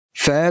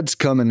Fads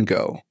come and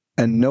go,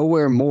 and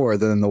nowhere more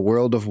than in the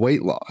world of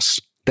weight loss.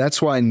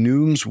 That's why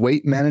Noom's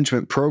weight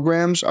management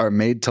programs are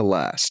made to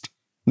last.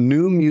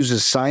 Noom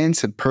uses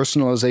science and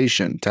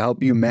personalization to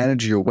help you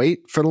manage your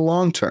weight for the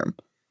long term.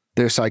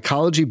 Their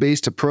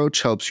psychology-based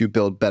approach helps you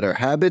build better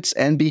habits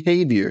and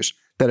behaviors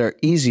that are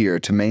easier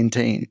to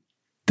maintain.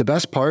 The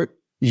best part?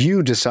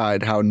 You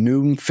decide how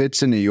Noom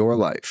fits into your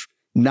life,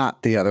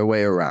 not the other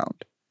way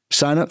around.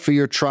 Sign up for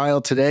your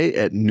trial today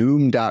at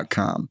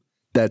Noom.com.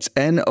 That's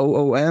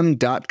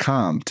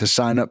Noom.com to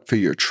sign up for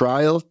your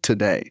trial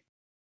today.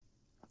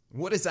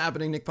 What is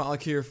happening? Nick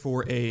Pollack here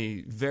for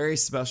a very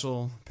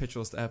special Pitch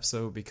List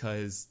episode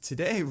because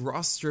today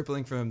Ross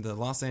Stripling from the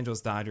Los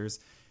Angeles Dodgers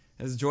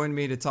has joined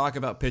me to talk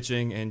about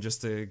pitching and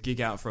just to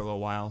geek out for a little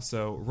while.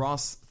 So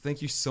Ross,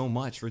 thank you so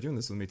much for doing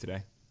this with me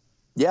today.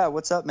 Yeah,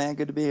 what's up, man?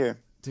 Good to be here.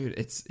 Dude,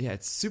 it's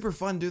super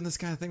fun doing this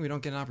kind of thing. We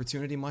don't get an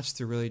opportunity much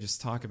to really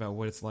just talk about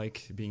what it's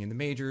like being in the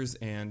majors,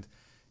 and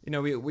you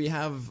know, we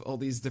have all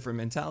these different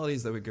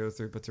mentalities that we go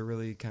through, but to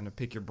really kind of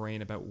pick your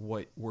brain about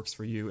what works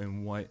for you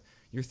and what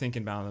you're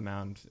thinking about on the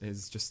mound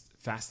is just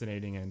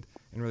fascinating and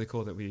really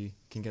cool that we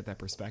can get that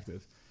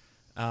perspective.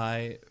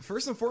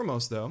 First and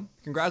foremost, though,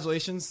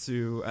 congratulations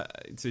to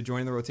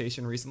joining the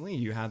rotation recently.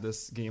 You had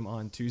this game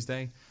on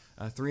Tuesday,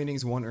 3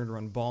 innings, 1 earned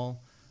run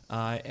ball.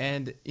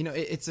 And, you know,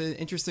 it's an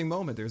interesting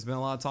moment. There's been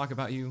a lot of talk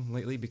about you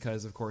lately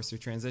because, of course, your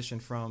transition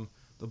from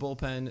the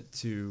bullpen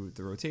to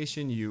the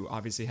rotation. You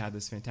obviously had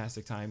this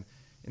fantastic time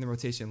in the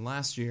rotation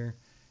last year.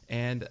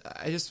 And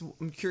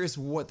I'm curious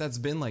what that's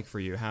been like for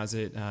you. Has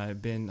it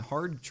been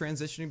hard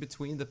transitioning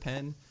between the pen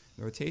and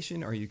the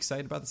rotation? Are you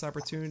excited about this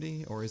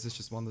opportunity? Or is this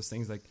just one of those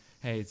things like,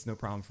 hey, it's no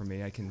problem for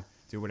me. I can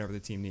do whatever the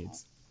team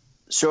needs?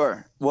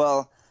 Sure.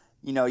 Well,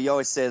 you know, you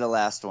always say the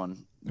last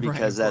one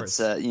because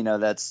right,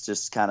 that's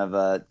just kind of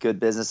a good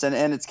business.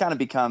 And it's kind of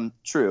become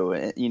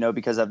true, you know,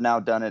 because I've now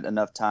done it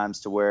enough times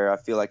to where I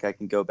feel like I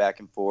can go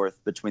back and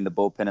forth between the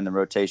bullpen and the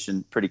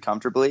rotation pretty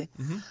comfortably.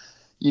 Mm-hmm.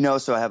 You know,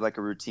 so I have like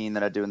a routine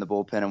that I do in the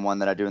bullpen and one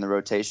that I do in the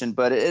rotation,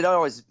 but it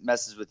always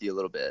messes with you a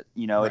little bit.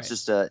 You know, right.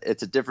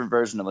 It's a different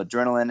version of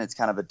adrenaline. It's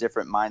kind of a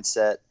different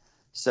mindset.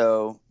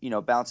 So, you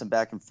know, bouncing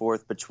back and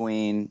forth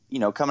between, you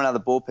know, coming out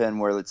of the bullpen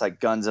where it's like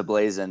guns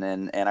a-blazing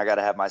and I got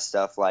to have my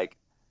stuff like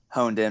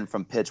honed in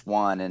from pitch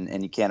one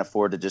and you can't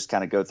afford to just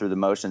kind of go through the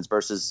motions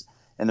versus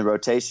in the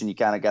rotation, you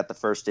kind of got the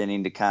first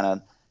inning to kind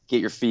of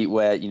get your feet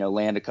wet, you know,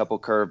 land a couple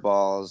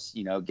curveballs,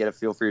 you know, get a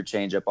feel for your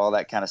changeup, all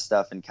that kind of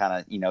stuff and kind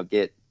of, you know,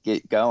 get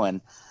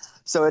going.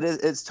 So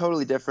it's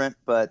totally different,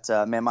 but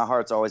man, my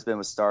heart's always been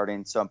with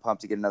starting. So I'm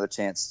pumped to get another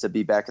chance to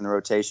be back in the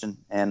rotation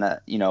and,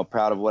 you know,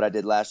 proud of what I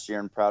did last year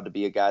and proud to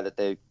be a guy that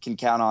they can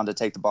count on to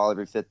take the ball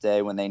every 5th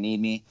day when they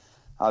need me.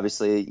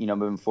 Obviously, you know,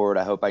 moving forward,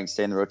 I hope I can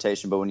stay in the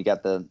rotation, but when you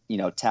got the, you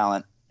know,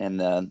 talent and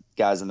the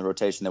guys in the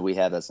rotation that we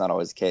have, that's not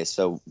always the case.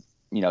 So,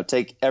 you know,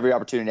 take every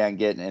opportunity I can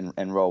get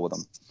and roll with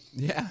them.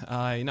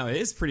 Yeah. You know, it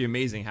is pretty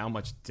amazing how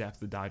much depth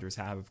the Dodgers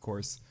have, of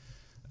course.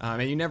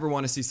 And you never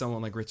want to see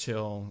someone like Rich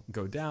Hill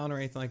go down or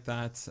anything like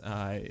that.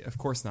 Of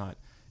course not.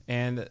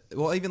 And,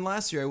 well, even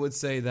last year, I would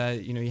say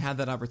that, you know, you had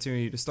that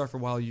opportunity to start for a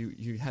while.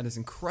 You had this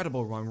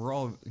incredible run. We're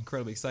all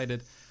incredibly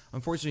excited.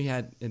 Unfortunately, you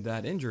had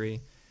that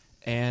injury.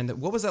 And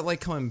what was that like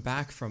coming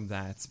back from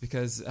that?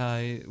 Because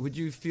would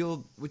you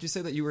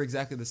say that you were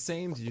exactly the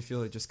same? Did you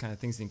feel that just kind of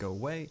things didn't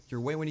go your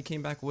way when you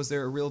came back? Was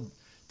there a real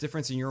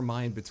difference in your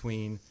mind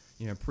between,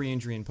 you know,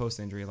 pre-injury and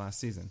post-injury last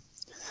season?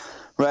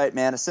 Right,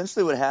 man.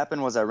 Essentially what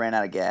happened was I ran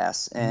out of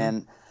gas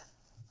and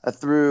I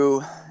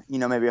threw, you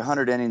know, maybe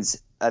 100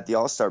 innings at the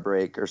All-Star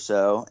break or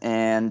so.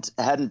 And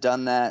I hadn't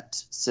done that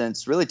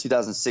since really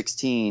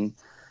 2016.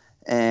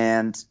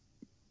 And,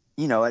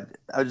 you know,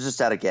 I was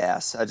just out of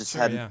gas. I just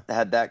had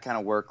that kind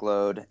of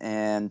workload.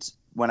 And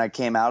when I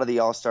came out of the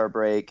All-Star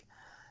break,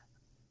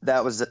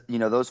 that was, you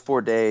know, those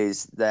 4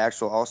 days, the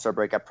actual All-Star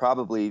break, I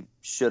probably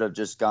should have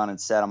just gone and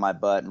sat on my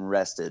butt and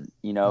rested,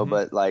 you know,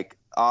 but like,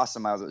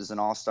 awesome. I was an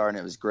all-star and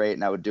it was great.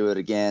 And I would do it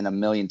again a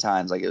million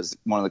times. Like it was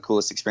one of the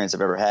coolest experiences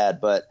I've ever had,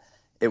 but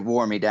it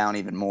wore me down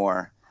even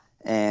more.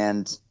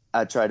 And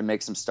I tried to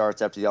make some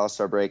starts after the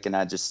all-star break and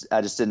I just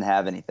didn't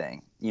have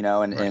anything, you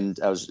know, and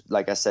I was,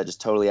 like I said,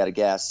 just totally out of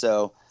gas.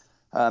 So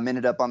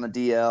ended up on the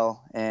DL.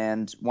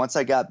 And once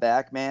I got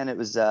back, man, it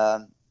was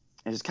kind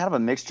of a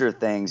mixture of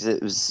things.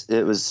 It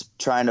was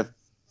trying to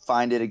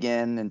find it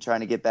again and trying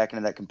to get back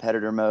into that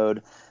competitor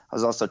mode. I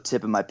was also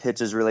tipping my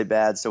pitches really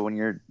bad. So when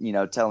you're, you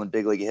know, telling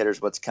big league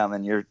hitters what's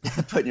coming, you're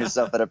putting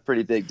yourself at a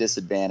pretty big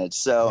disadvantage.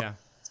 So,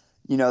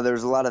 you know, there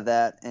was a lot of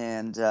that.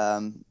 And,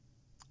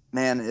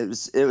 man,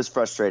 it was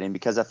frustrating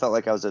because I felt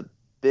like I was a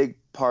big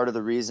part of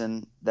the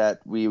reason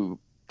that we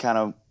kind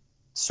of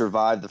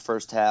survived the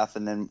first half.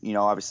 And then, you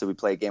know, obviously we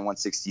play game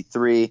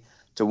 163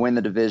 to win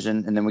the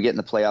division. And then we get in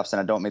the playoffs and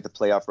I don't make the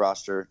playoff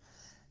roster.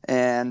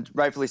 And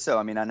rightfully so.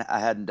 I mean, I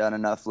hadn't done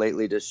enough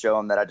lately to show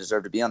them that I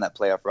deserve to be on that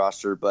playoff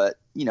roster, but,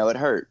 you know, it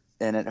hurt.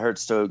 And it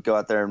hurts to go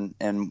out there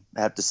and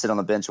have to sit on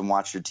the bench and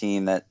watch your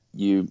team that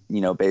you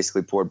know,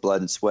 basically poured blood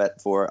and sweat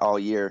for all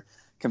year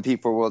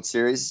compete for a World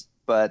Series.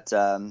 But,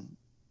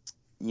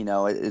 you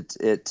know,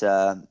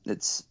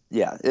 it's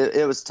yeah,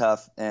 it was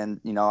tough,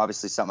 and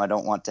obviously something I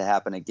don't want to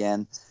happen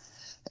again.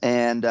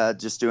 And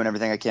just doing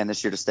everything I can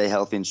this year to stay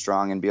healthy and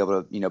strong and be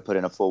able to put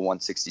in a full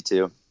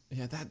 162.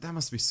 Yeah, that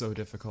must be so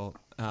difficult.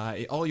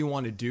 All you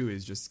want to do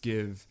is just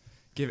give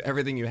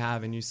everything you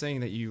have, and you're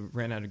saying that you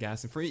ran out of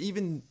gas, and for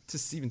even to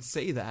even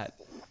say that,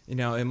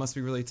 it must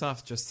be really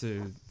tough just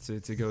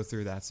to go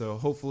through that. So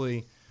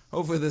hopefully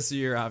this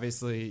year,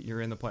 obviously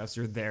you're in the playoffs,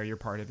 you're there, you're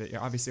part of it. You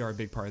obviously are a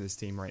big part of this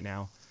team right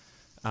now,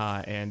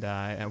 and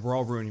we're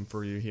all rooting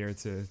for you here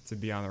to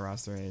be on the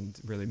roster and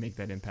really make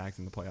that impact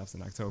in the playoffs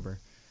in October.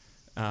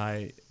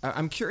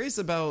 I'm curious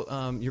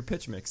about your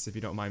pitch mix, if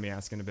you don't mind me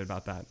asking a bit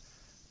about that.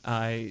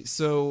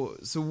 So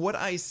what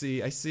I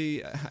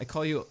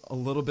call you a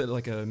little bit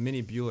like a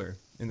mini Bueller,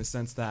 in the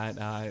sense that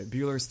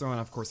Bueller's throwing,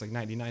 of course, like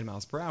 99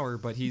 miles per hour,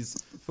 but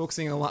he's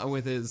focusing a lot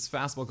with his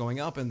fastball going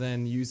up and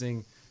then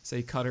using,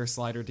 say, cutter,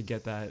 slider to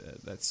get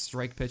that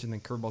strike pitch, and then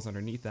curveballs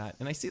underneath that.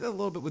 And I see that a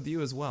little bit with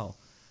you as well.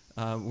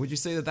 Would you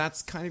say that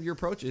that's kind of your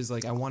approach, is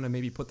like I want to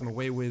maybe put them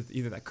away with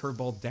either that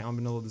curveball down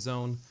middle of the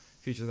zone,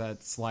 feature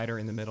that slider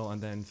in the middle,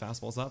 and then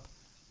fastballs up?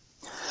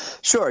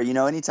 Sure.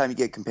 Anytime you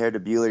get compared to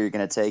Bueller, you're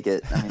going to take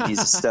it. I mean, he's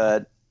a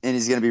stud, and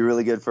he's going to be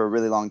really good for a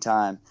really long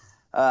time.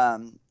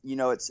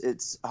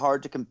 It's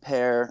hard to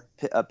compare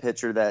a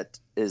pitcher that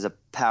is a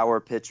power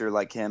pitcher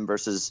like him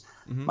versus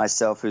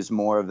myself, who's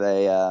more of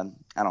a,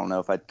 I don't know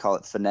if I'd call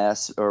it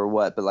finesse or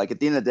what, but like at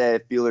the end of the day,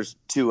 if Bueller's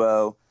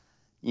 2-0,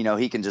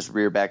 he can just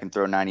rear back and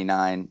throw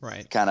 99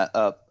 kind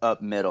of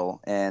up middle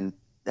and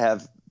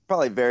have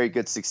probably very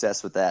good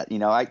success with that.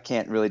 I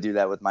can't really do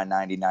that with my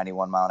 90,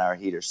 91 mile an hour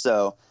heater.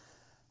 So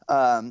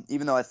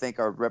even though I think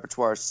our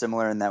repertoire is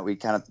similar in that we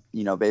kind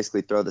of,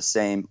 basically throw the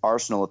same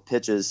arsenal of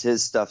pitches,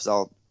 his stuff's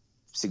all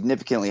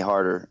significantly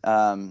harder.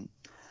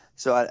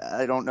 So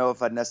I don't know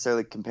if I'd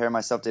necessarily compare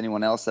myself to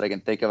anyone else that I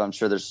can think of. I'm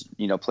sure there's,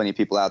 plenty of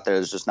people out there.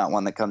 There's just not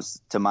one that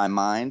comes to my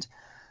mind.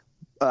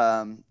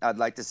 I'd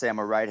like to say I'm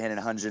a right-handed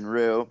Hyun-Jin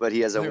Ryu, but he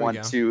has a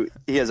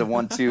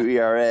 1.2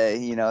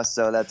 ERA,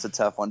 so that's a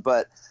tough one.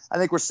 But I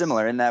think we're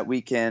similar in that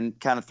we can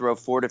kind of throw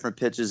 4 different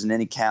pitches in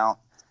any count.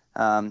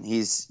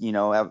 He's,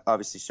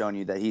 obviously shown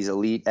you that he's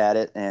elite at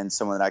it and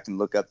someone that I can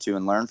look up to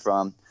and learn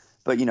from.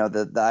 But,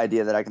 the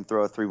idea that I can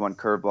throw a 3-1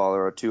 curveball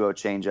or a 2-0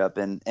 changeup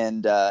and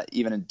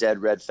even in dead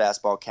red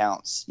fastball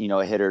counts,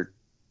 a hitter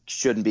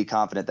shouldn't be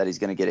confident that he's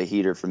going to get a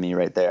heater from me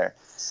right there.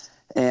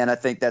 And I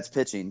think that's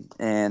pitching.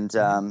 And,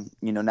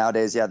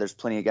 nowadays, there's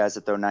plenty of guys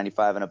that throw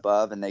 95 and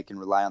above and they can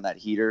rely on that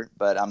heater,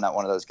 but I'm not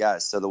one of those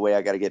guys. So the way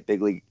I got to get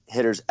big league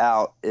hitters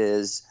out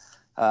is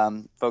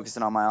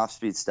focusing on my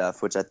off-speed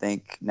stuff, which I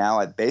think now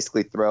I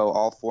basically throw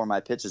all 4 of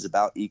my pitches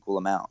about equal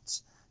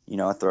amounts.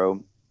 I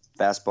throw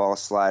fastball,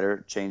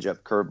 slider, changeup,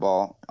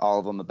 curveball, all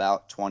of them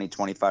about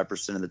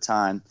 20-25% of the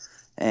time.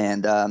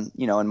 And,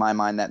 in my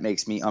mind, that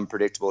makes me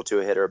unpredictable to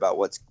a hitter about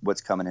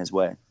what's coming his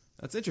way.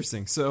 That's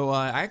interesting. So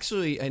I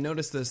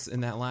noticed this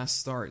in that last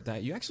start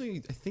that I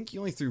think you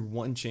only threw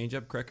 1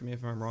 changeup. Correct me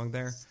if I'm wrong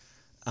there.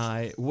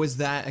 Was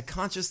that a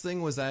conscious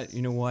thing? Was that,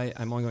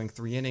 I'm only going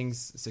 3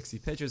 innings, 60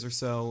 pitches or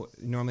so.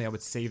 Normally I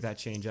would save that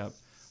changeup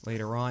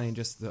later on and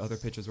just the other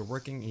pitches were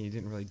working and you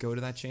didn't really go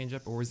to that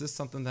changeup? Or was this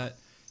something that,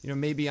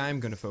 maybe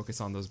I'm going to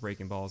focus on those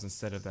breaking balls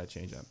instead of that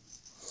changeup?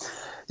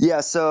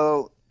 Yeah,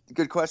 so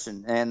good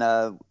question. And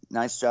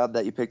nice job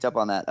that you picked up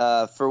on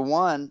that. For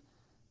one,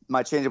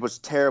 my changeup was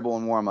terrible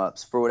in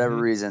warm-ups for whatever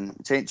reason.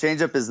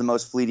 Changeup is the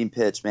most fleeting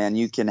pitch, man.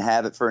 You can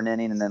have it for an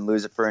inning and then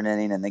lose it for an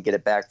inning and then get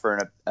it back for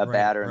a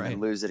batter and then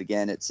lose it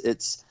again. It's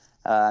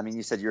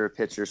you said you're a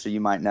pitcher, so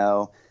you might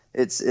know.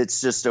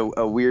 It's just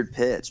a weird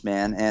pitch,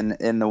 man. And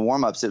in the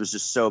warm-ups, it was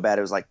just so bad.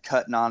 It was like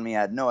cutting on me.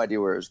 I had no idea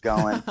where it was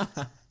going.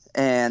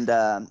 And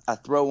I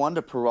throw one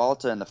to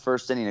Peralta in the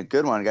first inning, a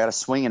good one. I got a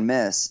swing and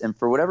miss. And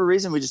for whatever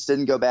reason, we just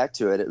didn't go back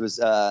to it. It was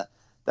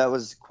that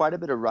was quite a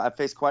bit of – I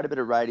faced quite a bit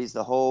of righties.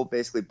 The whole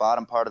basically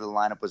bottom part of the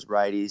lineup was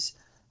righties.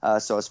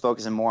 So I was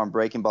focusing more on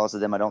breaking balls to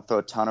them. I don't throw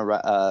a ton of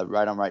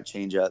right-on-right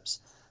changeups.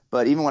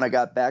 But even when I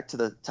got back to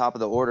the top of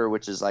the order,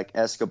 which is like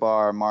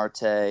Escobar,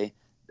 Marte,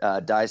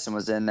 Dyson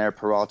was in there,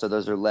 Peralta,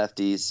 those are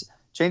lefties.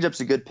 Changeup's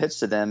a good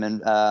pitch to them,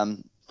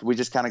 and we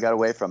just kind of got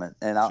away from it.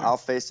 And I'll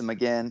face them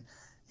again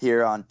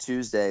here on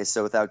Tuesday,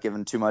 so without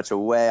giving too much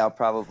away, I'll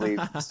probably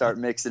start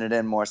mixing it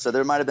in more. So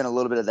there might have been a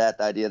little bit of that,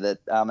 the idea that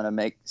I'm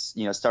going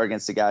to start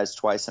against the guys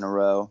twice in a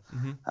row.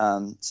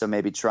 So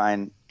maybe try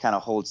and kind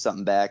of hold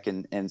something back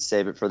and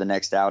save it for the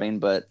next outing.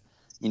 But,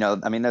 they're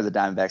the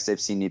Diamondbacks. They've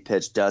seen me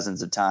pitch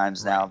dozens of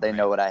times now. They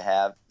know what I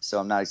have,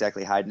 so I'm not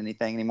exactly hiding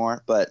anything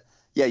anymore. But,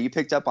 yeah, you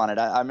picked up on it.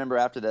 I remember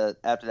after the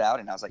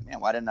outing, I was like, man,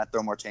 why didn't I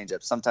throw more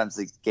changeups? Sometimes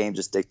the game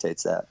just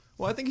dictates that.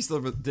 Well, I think you still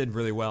did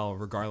really well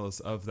regardless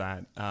of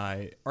that.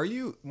 Are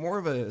you more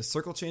of a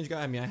circle change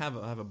guy? I mean, I have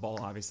a ball,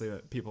 obviously,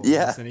 that people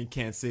listening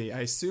can't see. I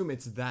assume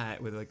it's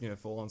that with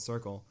full-on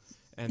circle.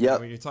 And then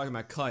when you're talking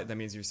about cut, that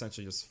means you're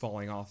essentially just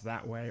falling off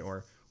that way.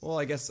 Or, well,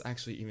 I guess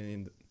actually even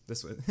in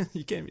this way.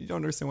 you don't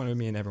understand what I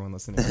mean, everyone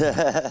listening.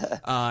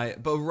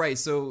 But right,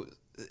 so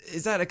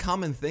is that a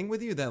common thing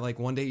with you that like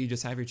one day you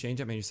just have your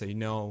changeup and you say,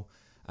 no,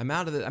 I'm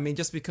out of it. I mean,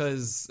 just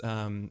because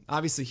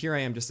obviously here I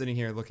am just sitting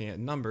here looking at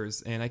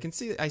numbers, and I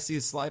see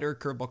a slider,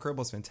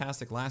 curveball is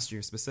fantastic last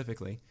year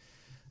specifically.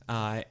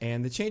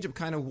 And the changeup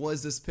kind of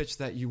was this pitch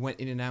that you went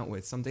in and out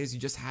with. Some days you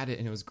just had it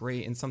and it was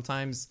great, and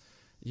sometimes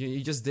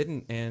you just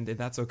didn't, and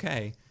that's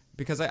okay.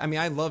 Because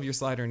I love your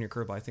slider and your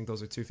curveball. I think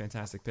those are two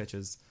fantastic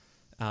pitches.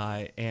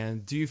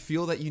 And do you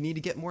feel that you need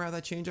to get more out of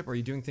that changeup? Or are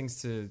you doing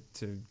things to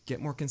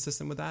get more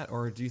consistent with that?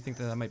 Or do you think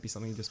that might be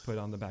something you just put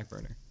on the back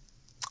burner?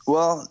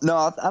 Well, no,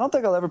 I don't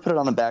think I'll ever put it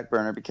on the back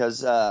burner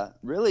because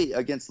really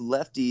against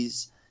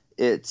lefties,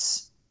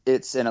 it's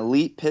an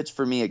elite pitch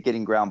for me at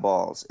getting ground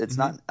balls. It's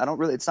not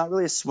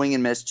really a swing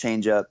and miss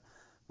changeup,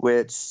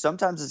 which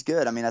sometimes is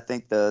good. I mean, I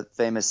think the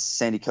famous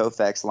Sandy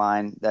Koufax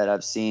line that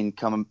I've seen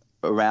come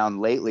around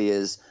lately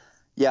is,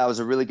 yeah, I was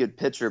a really good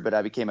pitcher, but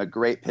I became a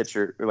great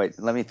pitcher. Wait,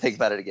 let me think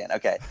about it again.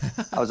 Okay.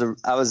 I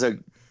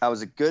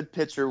was a good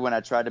pitcher when I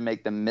tried to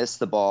make them miss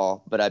the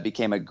ball, but I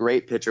became a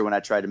great pitcher when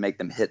I tried to make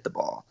them hit the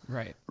ball.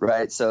 Right.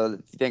 Right. So if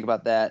you think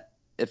about that,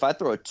 if I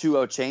throw a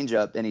 2-0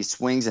 changeup and he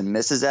swings and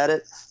misses at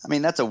it, I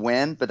mean, that's a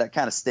win, but that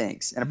kind of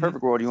stinks. In a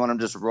perfect world, you want him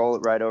to just roll it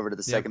right over to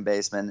the second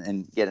baseman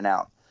and get an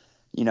out.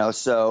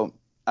 So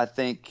I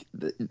think,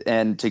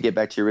 and to get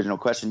back to your original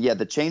question, yeah,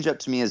 the changeup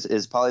to me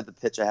is probably the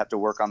pitch I have to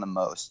work on the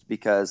most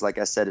because, like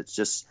I said,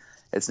 it's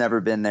never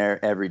been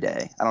there every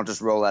day. I don't just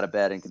roll out of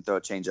bed and can throw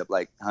a changeup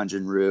like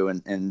Hyun-Jin Ryu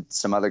and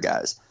some other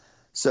guys.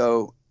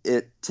 So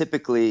it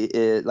typically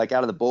is like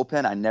out of the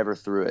bullpen, I never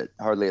threw it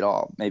hardly at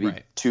all, maybe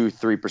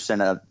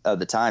 2-3% of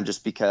the time,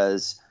 just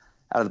because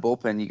out of the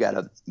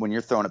bullpen, when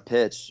you're throwing a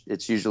pitch,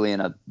 it's usually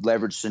in a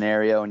leverage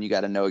scenario and you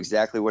got to know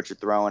exactly what you're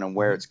throwing and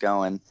where it's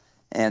going.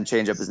 And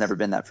changeup has never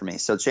been that for me.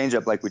 So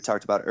changeup, like we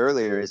talked about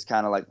earlier, is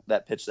kind of like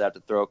that pitch that I have to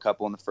throw a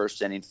couple in the first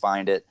inning,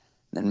 find it,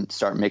 then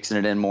start mixing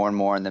it in more and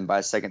more. And then by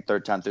a second,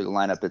 third time through the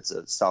lineup, it's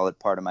a solid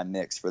part of my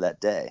mix for that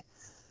day.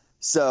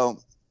 So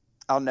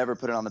I'll never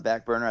put it on the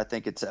back burner. I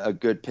think it's a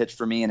good pitch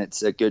for me and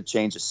it's a good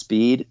change of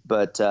speed,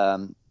 but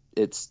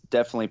it's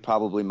definitely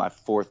probably my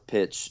fourth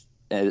pitch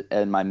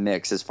in my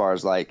mix as far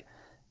as like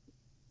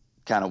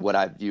kind of what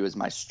I view as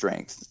my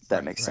strength, if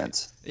that makes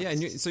sense. Yeah,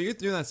 and so you're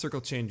doing that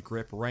circle change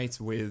grip right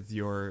with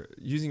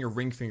using your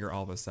ring finger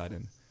all of a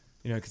sudden,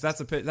 because that's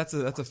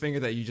a finger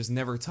that you just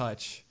never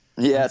touch.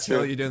 Yeah,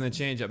 until you're doing the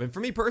changeup. And for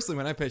me personally,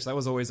 when I pitched, I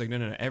was always like,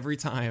 no. Every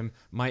time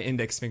my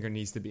index finger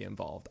needs to be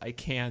involved. I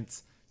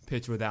can't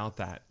pitch without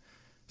that.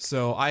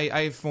 So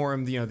I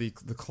formed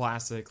the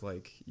classic,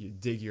 like you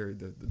dig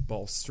the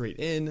ball straight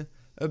in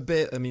a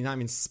bit. I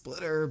mean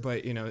splitter,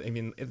 but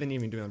then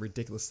even doing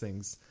ridiculous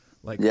things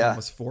like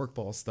almost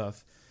forkball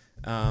stuff.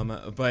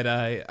 But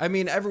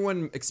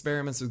everyone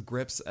experiments with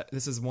grips.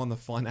 This is one of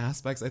the fun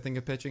aspects I think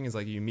of pitching is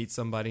like you meet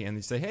somebody and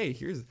they say, hey,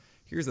 here's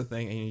the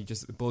thing, and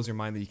it blows your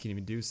mind that you can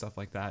even do stuff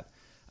like that.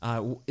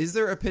 Is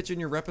there a pitch in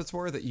your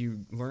repertoire that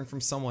you learned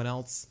from someone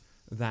else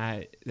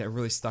that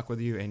really stuck with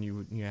you, and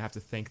you have to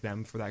thank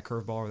them for that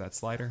curveball or that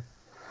slider?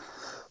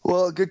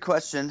 Well, good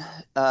question.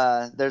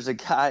 There's a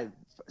guy.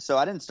 So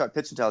I didn't start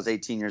pitching until I was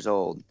 18 years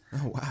old.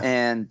 Oh, wow.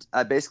 And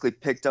I basically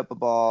picked up a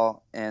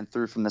ball and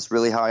threw from this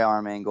really high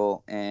arm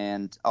angle,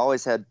 and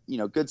always had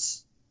good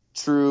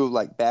true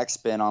like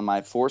backspin on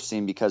my four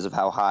seam because of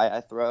how high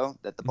I throw,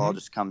 that the ball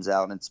just comes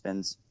out and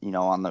spins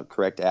on the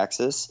correct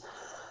axis.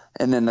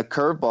 And then the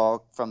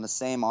curveball from the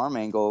same arm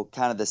angle,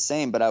 kind of the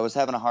same, but I was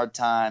having a hard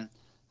time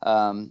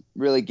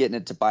really getting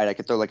it to bite. I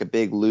could throw like a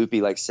big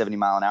loopy, like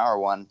 70-mile-an-hour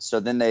one. So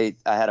then I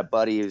had a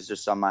buddy who was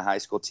just on my high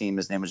school team.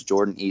 His name was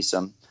Jordan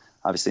Easom.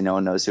 Obviously no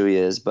one knows who he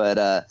is,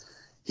 but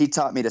he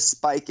taught me to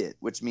spike it,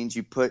 which means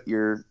you put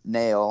your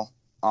nail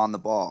on the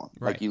ball.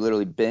 Right. Like you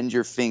literally bend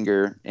your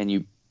finger and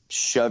you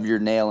shove your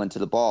nail into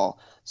the ball.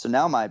 So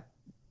now my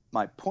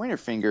pointer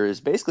finger is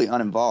basically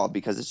uninvolved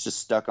because it's just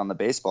stuck on the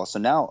baseball. So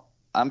now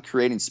I'm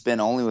creating spin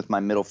only with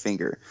my middle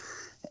finger.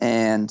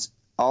 And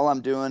all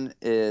I'm doing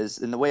is,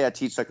 and the way I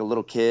teach like a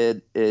little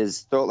kid,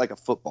 is throw it like a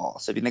football.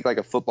 So if you think like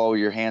a football where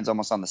your hand's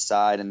almost on the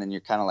side and then you're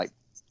kind of like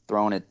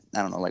throwing it,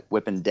 I don't know, like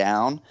whipping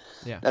down.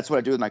 Yeah. That's what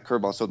I do with my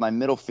curveball. So with my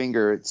middle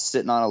finger, it's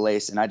sitting on a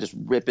lace and I just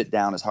rip it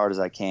down as hard as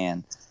I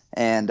can.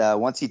 And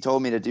once he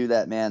told me to do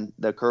that, man,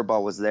 the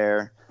curveball was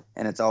there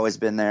and it's always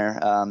been there.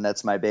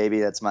 That's my baby.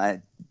 That's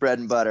my bread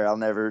and butter. I'll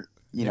never,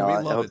 we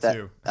love it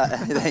too.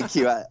 Thank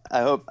you.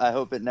 I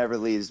hope it never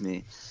leaves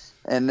me.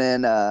 And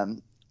then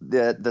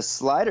the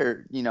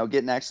slider,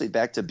 getting actually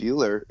back to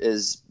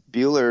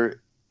Buehler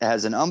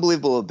has an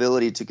unbelievable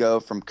ability to go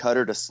from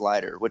cutter to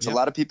slider, which a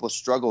lot of people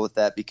struggle with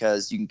that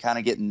because you can kind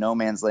of get in no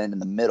man's land in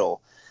the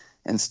middle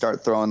and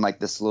start throwing like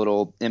this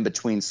little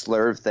in-between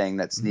slurve thing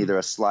that's neither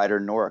a slider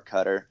nor a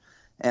cutter.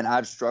 And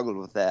I've struggled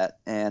with that.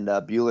 And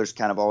Buehler's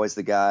kind of always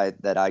the guy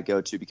that I go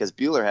to because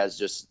Buehler has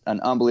just an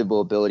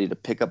unbelievable ability to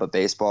pick up a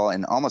baseball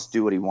and almost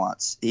do what he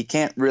wants. He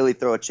can't really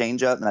throw a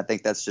changeup, and I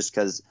think that's just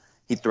because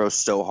he throws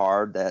so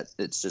hard that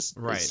it's just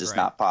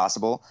not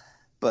possible.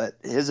 But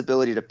his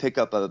ability to pick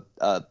up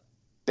a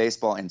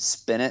baseball and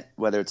spin it,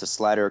 whether it's a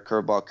slider or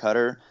curveball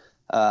cutter,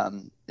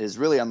 is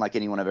really unlike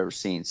anyone I've ever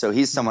seen. So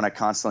he's someone I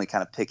constantly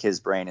kind of pick his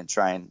brain and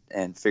try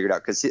and figure it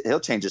out, because he'll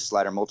change his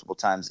slider multiple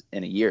times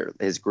in a year,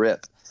 his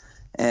grip.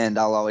 And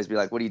I'll always be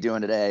like, what are you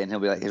doing today? And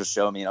he'll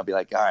show me, and I'll be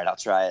like, all right, I'll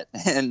try it.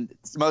 And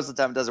most of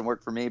the time it doesn't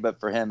work for me,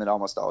 but for him, it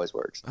almost always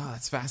works. Oh,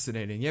 that's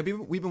fascinating. Yeah,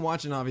 we've been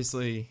watching,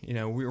 obviously,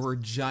 we're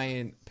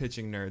giant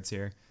pitching nerds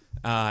here.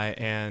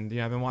 And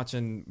I've been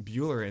watching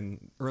Buehler,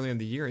 and early in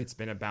the year, it's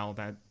been about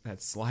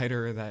that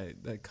slider,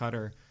 that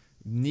cutter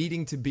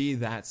needing to be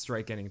that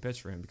strike-ending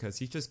pitch for him, because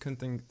he just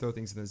couldn't throw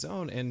things in the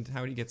zone, and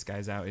how he gets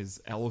guys out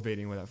is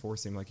elevating with that four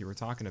seam like you were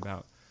talking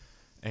about.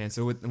 And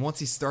so once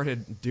he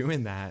started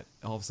doing that,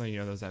 all of a sudden,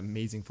 there was that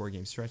amazing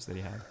 4-game stretch that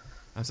he had.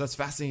 So that's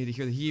fascinating to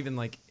hear that he even,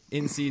 like,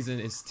 in season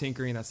is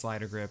tinkering that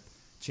slider grip,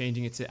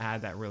 changing it to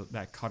add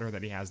that cutter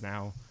that he has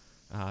now.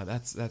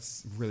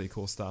 That's really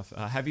cool stuff.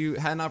 Have you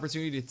had an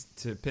opportunity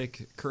to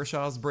pick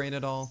Kershaw's brain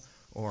at all,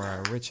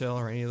 or Rich Hill,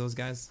 or any of those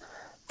guys?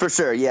 For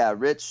sure, yeah.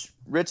 Rich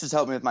has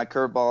helped me with my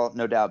curveball,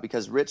 no doubt,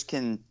 because Rich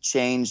can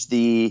change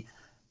the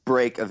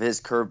break of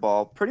his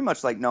curveball pretty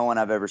much like no one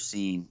I've ever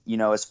seen.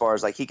 As far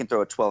as, like, he can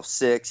throw a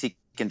 12-6, he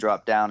can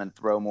drop down and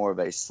throw more of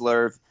a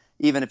slurve.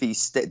 Even if he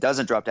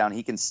doesn't drop down,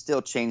 he can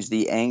still change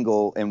the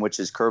angle in which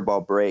his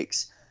curveball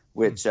breaks,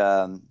 which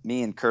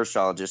me and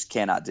Kershaw just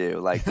cannot do.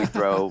 Like, we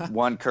throw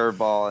one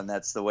curveball, and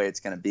that's the way it's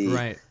going to be.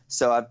 Right.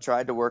 So I've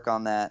tried to work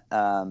on that.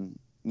 And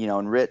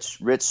Rich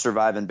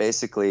surviving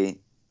basically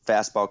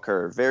fastball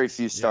curve. Very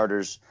few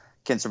starters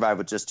can survive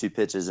with just 2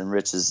 pitches, and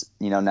Rich has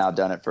now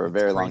done it for a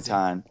very long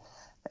time.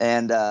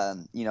 And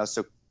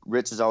so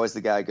Rich is always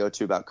the guy I go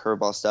to about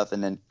curveball stuff,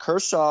 and then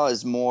Kershaw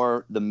is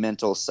more the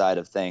mental side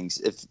of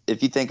things.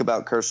 If you think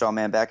about Kershaw,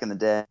 man, back in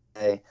the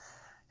day,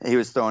 he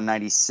was throwing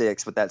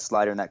 96 with that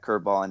slider and that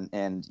curveball,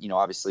 and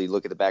obviously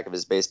look at the back of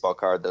his baseball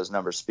card; those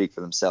numbers speak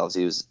for themselves.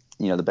 He was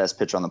the best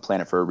pitcher on the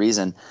planet for a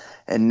reason,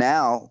 and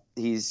now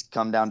he's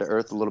come down to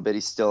earth a little bit.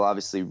 He's still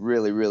obviously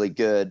really, really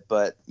good,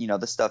 but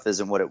the stuff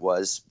isn't what it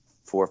was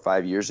 4 or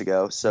 5 years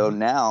ago. So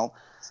now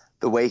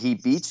the way he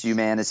beats you,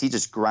 man, is he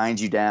just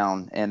grinds you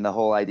down, and the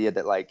whole idea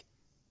that, like,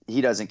 he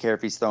doesn't care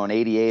if he's throwing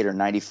 88 or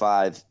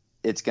 95,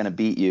 it's going to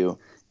beat you,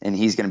 and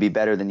he's going to be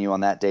better than you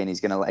on that day, and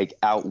he's going to, like,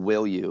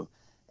 outwill you.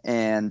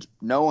 And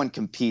no one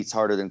competes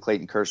harder than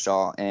Clayton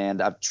Kershaw,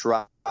 and I've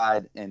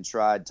tried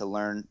to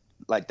learn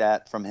like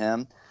that from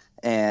him,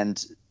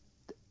 and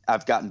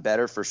I've gotten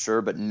better for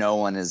sure, but no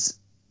one is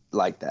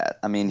like that.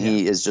 I mean,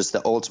 he is just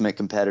the ultimate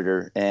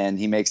competitor, and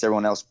he makes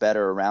everyone else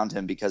better around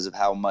him because of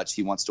how much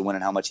he wants to win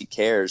and how much he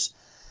cares.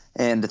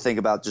 And to think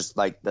about just,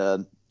 like,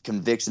 the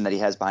conviction that he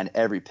has behind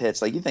every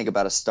pitch. Like, you think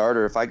about a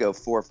starter, if I go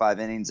 4 or 5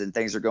 innings and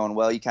things are going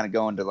well, you kind of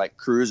go into, like,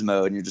 cruise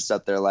mode, and you're just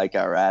up there like,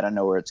 all right, I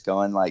know where it's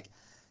going. Like,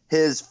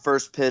 his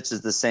first pitch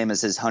is the same as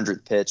his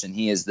 100th pitch, and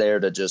he is there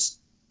to just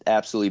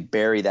absolutely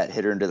bury that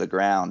hitter into the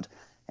ground.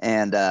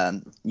 And,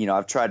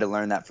 I've tried to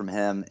learn that from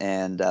him.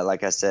 And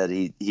like I said,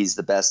 he's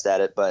the best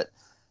at it. But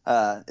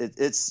I've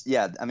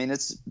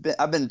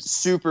been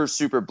super,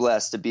 super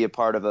blessed to be a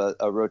part of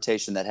a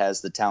rotation that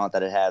has the talent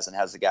that it has and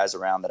has the guys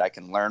around that I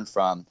can learn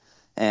from.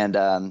 And,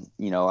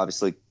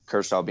 obviously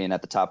Kershaw being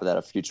at the top of that,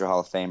 a future Hall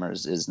of Famer,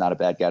 is not a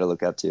bad guy to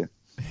look up to.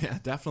 Yeah,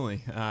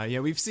 definitely.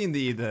 We've seen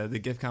the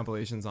GIF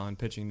compilations on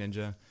Pitching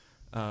Ninja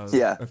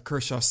of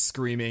Kershaw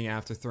screaming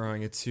after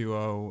throwing a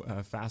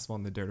 2-0 fastball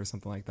in the dirt or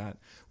something like that,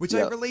 which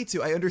I relate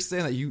to. I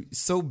understand that you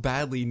so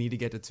badly need to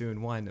get to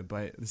 2-1,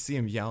 but to see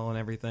him yell and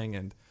everything,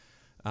 and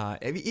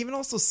even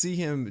also see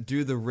him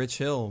do the Rich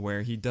Hill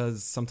where he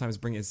does sometimes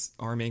bring his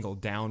arm angle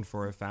down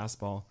for a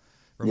fastball.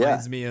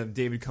 Reminds me of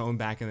David Cohn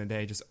back in the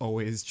day, just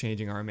always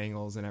changing arm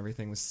angles and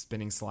everything with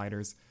spinning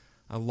sliders.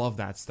 I love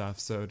that stuff.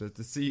 So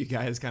to see you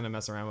guys kind of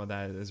mess around with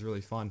that is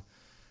really fun.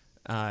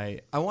 I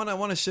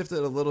want to shift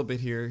it a little bit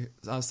here.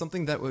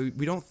 Something that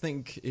we don't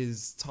think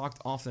is talked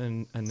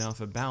often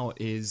enough about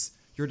is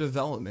your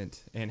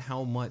development and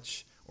how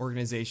much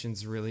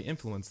organizations really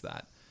influence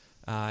that.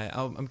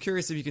 I'm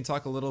curious if you can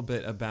talk a little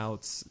bit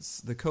about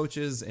the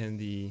coaches and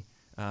the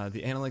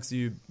analytics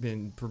you've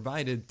been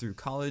provided through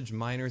college,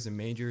 minors, and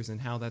majors,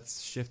 and how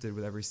that's shifted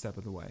with every step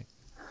of the way.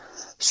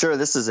 Sure,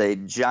 this is a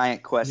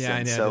giant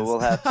question, so we'll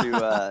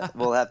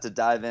have to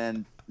dive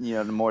in,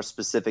 to more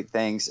specific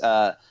things.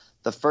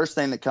 The first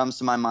thing that comes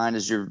to my mind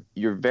is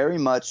you're very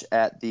much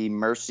at the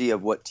mercy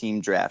of what team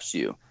drafts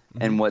you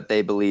and what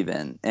they believe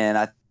in. And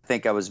I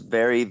think I was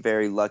very,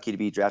 very lucky to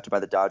be drafted by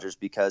the Dodgers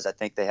because I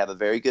think they have a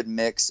very good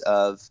mix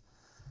of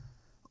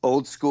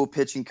old school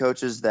pitching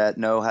coaches that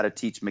know how to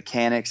teach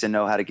mechanics and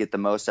know how to get the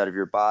most out of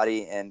your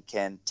body and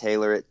can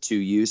tailor it to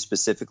you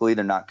specifically.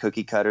 They're not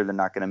cookie cutter. They're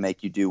not going to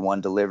make you do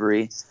one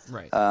delivery.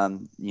 Right.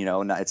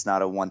 It's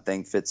not a one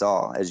thing fits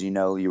all. As you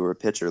know, you were a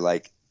pitcher.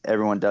 Like,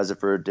 everyone does it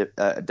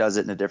does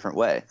it in a different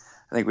way.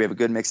 I think we have a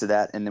good mix of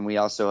that. And then we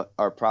also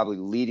are probably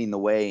leading the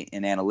way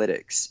in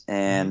analytics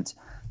and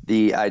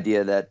the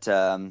idea that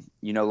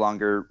you no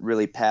longer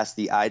really pass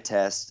the eye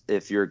test.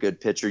 If you're a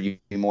good pitcher, you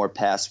more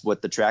pass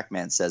what the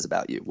TrackMan says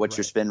about you. What's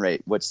your spin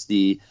rate? What's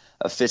the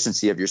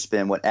efficiency of your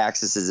spin? What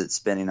axis is it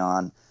spinning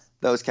on?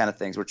 those kind of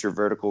things, which are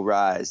vertical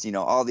rise,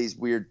 all these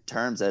weird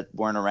terms that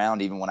weren't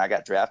around even when I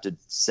got drafted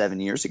 7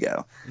 years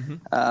ago.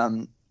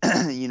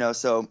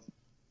 So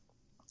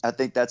I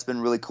think that's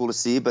been really cool to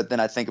see. But then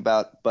I think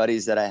about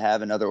buddies that I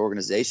have in other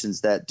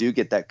organizations that do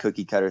get that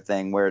cookie cutter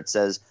thing where it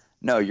says,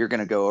 no, you're going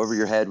to go over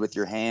your head with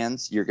your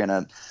hands. You're going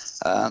to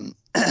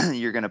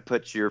you're going to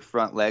put your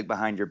front leg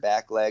behind your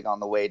back leg on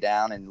the way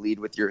down and lead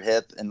with your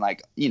hip and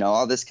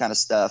all this kind of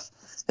stuff,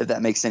 if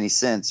that makes any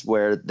sense,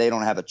 where they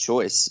don't have a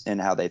choice in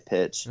how they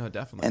pitch. No,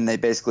 definitely. And they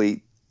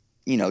basically,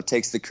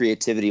 takes the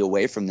creativity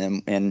away from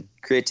them. And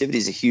creativity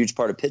is a huge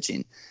part of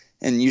pitching.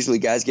 And usually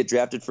guys get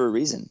drafted for a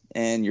reason,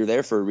 and you're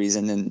there for a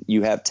reason, and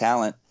you have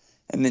talent.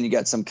 And then you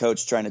got some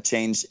coach trying to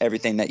change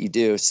everything that you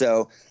do.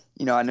 So,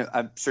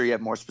 I'm sure you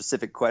have more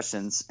specific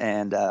questions,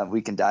 and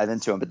we can dive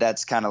into them. But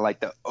that's kind of like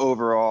the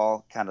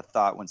overall kind of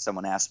thought when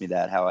someone asks me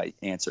that, how I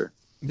answer.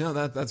 No,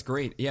 that's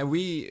great. Yeah,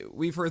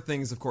 we've heard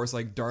things, of course,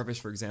 like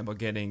Darvish, for example,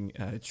 getting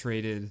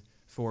traded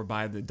for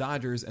by the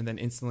Dodgers, and then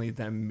instantly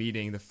them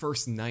meeting the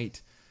first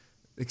night,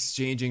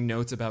 exchanging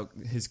notes about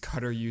his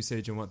cutter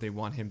usage and what they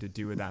want him to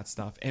do with that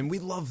stuff. And we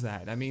love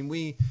that. I mean,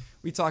 we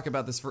talk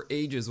about this for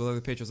ages with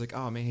other pitchers, like,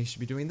 oh man, he should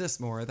be doing this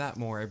more or that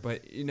more.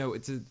 But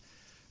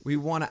we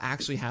want to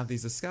actually have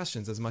these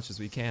discussions as much as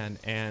we can.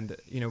 And,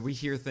 we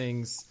hear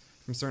things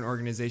from certain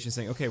organizations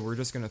saying, okay, we're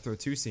just going to throw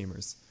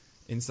two-seamers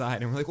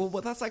inside. And we're like,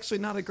 well, that's actually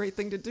not a great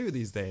thing to do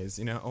these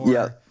days,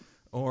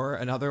 Or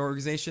another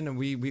organization, and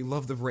we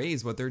love the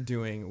Rays, what they're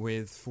doing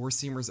with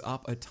four-seamers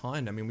up a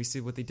ton. I mean, we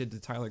see what they did to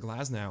Tyler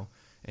Glasnow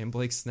and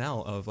Blake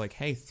Snell of like,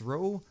 hey,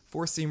 throw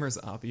four-seamers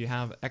up. You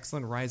have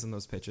excellent rise on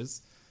those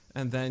pitches,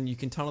 and then you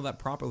can tunnel that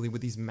properly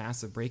with these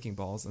massive breaking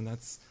balls, and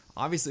that's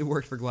obviously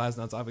worked for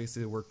Glasnow. It's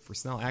obviously worked for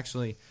Snell.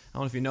 Actually, I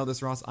don't know if you know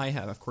this, Ross.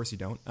 Of course you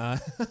don't. I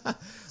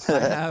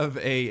have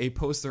a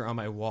poster on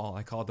my wall.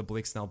 I call it the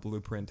Blake Snell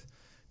Blueprint,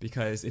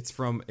 because it's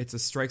a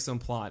strike zone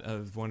plot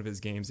of one of his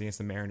games against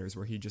the Mariners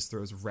where he just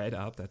throws red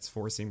up, that's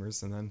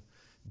four-seamers, and then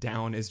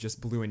down is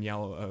just blue and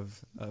yellow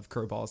of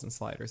curveballs and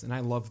sliders. And I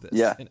love this.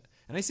 Yeah.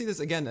 And I see this,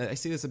 again, I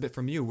see this a bit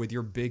from you with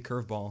your big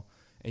curveball,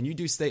 and you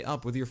do stay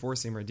up with your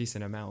four-seamer a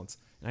decent amount.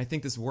 And I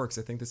think this works.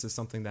 I think this is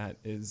something that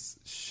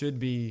should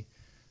be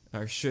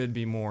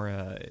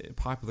more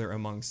popular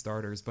among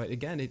starters. But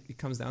again, it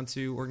comes down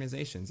to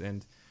organizations,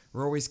 and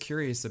we're always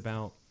curious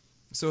about.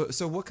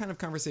 So what kind of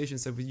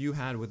conversations have you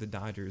had with the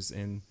Dodgers,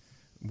 and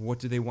what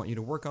do they want you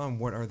to work on?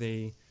 What are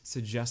they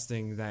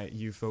suggesting that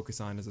you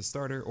focus on as a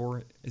starter,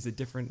 or is it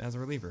different as a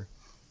reliever?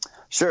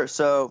 Sure.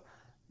 So,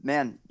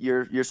 man,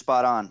 you're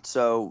spot on.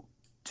 So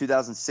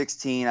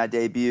 2016, I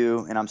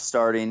debut and I'm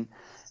starting,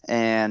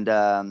 and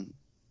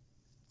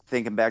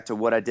thinking back to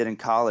what I did in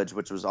college,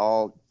 which was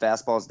all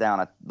fastballs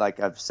down. Like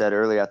I've said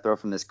earlier, I throw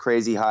from this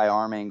crazy high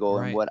arm angle,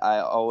 right. And what I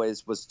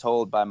always was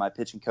told by my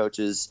pitching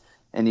coaches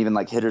and even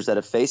like hitters that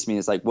have faced me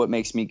is like, what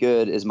makes me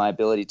good is my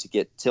ability to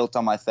get tilt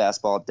on my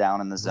fastball down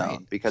in the zone,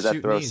 right. Because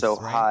I throw so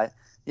high.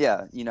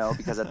 Yeah,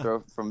 because I throw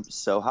from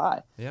so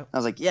high. Yep. I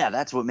was like, yeah,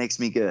 that's what makes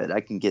me good.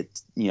 I can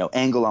get,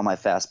 angle on my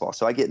fastball.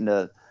 So I get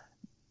into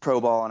pro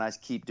ball and I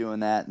keep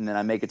doing that, and then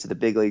I make it to the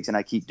big leagues and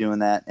I keep doing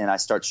that, and I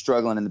start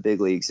struggling in the big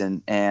leagues.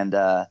 And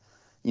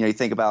you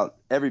think about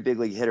every big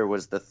league hitter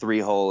was the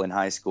 3-hole in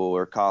high school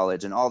or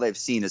college, and all they've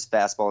seen is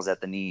fastballs at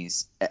the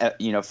knees,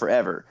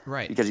 forever.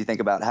 Right. Because you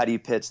think about how do you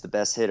pitch the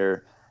best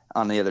hitter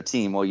on the other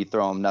team? Well, you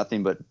throw them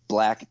nothing but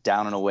black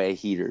down and away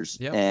heaters,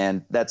 yep.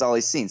 And that's all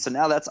he's seen. So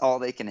now that's all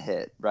they can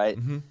hit, right?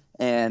 Mm-hmm.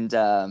 And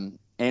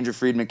Andrew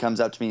Friedman comes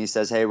up to me and he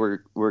says, hey,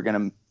 we're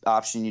going to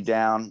option you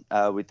down.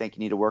 We think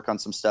you need to work on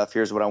some stuff.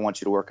 Here's what I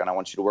want you to work on. I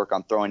want you to work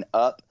on throwing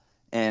up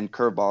and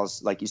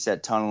curveballs, like you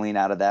said, tunneling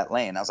out of that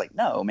lane. I was like,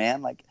 no,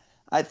 man, like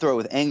I throw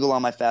with angle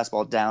on my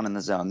fastball down in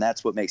the zone.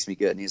 That's what makes me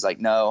good. And he's like,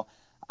 no,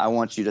 I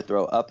want you to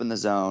throw up in the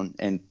zone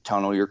and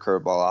tunnel your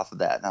curveball off of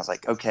that. And I was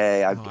like,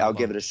 okay, I'll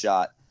give it a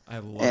shot. I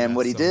love and that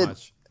what he so did,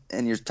 much.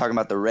 And you're talking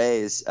about the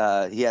Rays,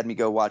 he had me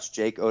go watch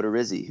Jake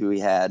Odorizzi, who he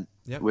had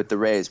Yep. with the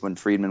Rays when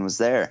Friedman was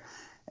there.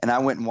 And I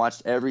went and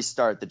watched every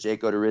start that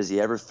Jake Odorizzi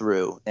ever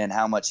threw and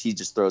how much he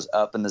just throws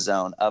up in the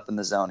zone.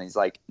 And he's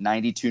like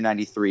 92,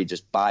 93,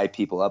 just by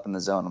people up in the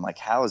zone. I'm like,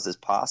 how is this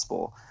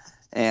possible?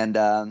 And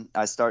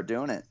I start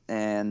doing it.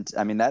 And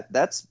I mean,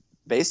 that's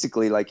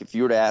basically like, if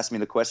you were to ask me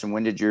the question,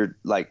 when did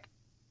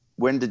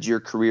your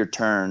career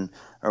turn,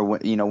 or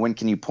when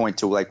can you point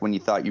to like when you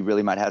thought you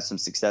really might have some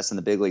success in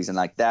the big leagues? And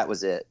like, that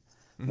was it.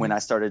 Mm-hmm. When I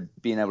started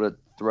being able to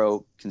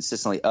throw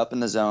consistently up in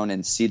the zone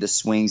and see the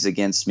swings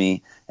against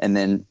me. And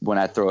then when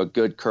I throw a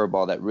good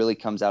curveball that really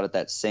comes out at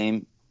that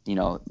same,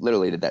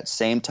 literally to that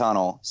same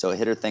tunnel. So a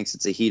hitter thinks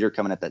it's a heater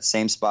coming at that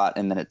same spot,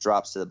 and then it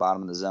drops to the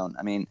bottom of the zone.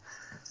 I mean,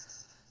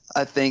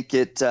 I think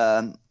it,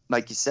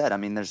 like you said, I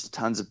mean, there's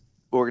tons of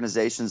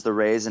organizations, the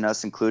Rays and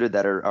us included,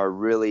 that are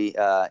really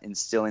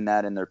instilling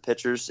that in their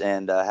pitchers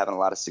and having a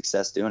lot of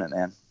success doing it,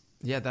 man.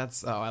 Yeah,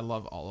 I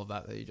love all of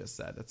that you just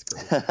said. That's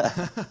great.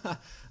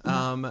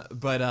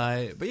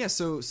 But yeah,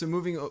 so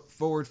moving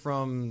forward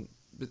from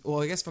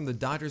the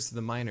Dodgers to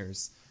the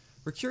minors,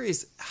 we're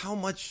curious how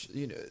much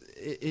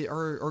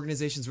are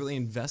organizations really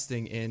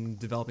investing in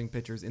developing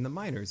pitchers in the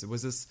minors?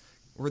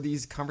 Were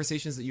these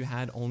conversations that you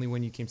had only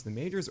when you came to the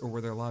majors, or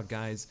were there a lot of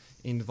guys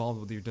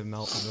involved with your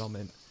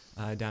development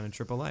down in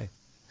AAA?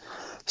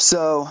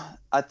 So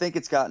I think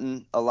it's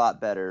gotten a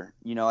lot better.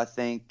 I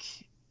think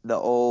the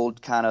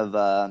old kind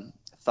of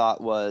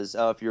thought was,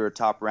 if you're a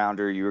top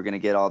rounder, you were going to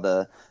get all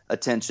the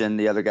attention.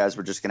 The other guys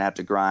were just going to have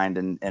to grind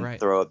and right.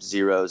 throw up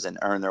zeros and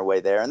earn their way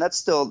there. And that's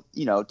still,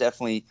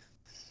 definitely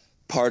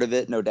part of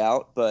it, no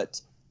doubt. But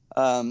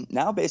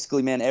now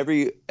basically, man,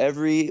 every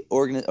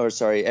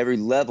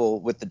level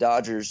with the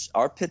Dodgers,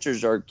 our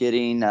pitchers are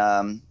getting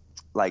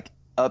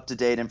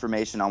up-to-date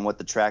information on what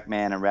the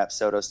TrackMan and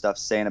Rapsodo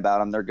stuff's saying about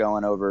them. They're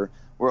going over.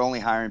 We're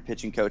only hiring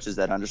pitching coaches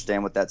that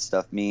understand what that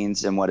stuff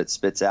means and what it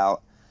spits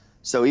out.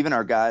 So even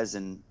our guys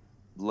in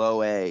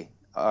low A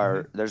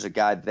there's a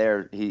guy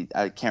there.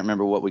 I can't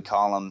remember what we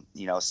call him.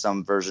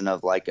 Some version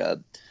of like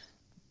a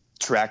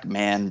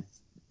TrackMan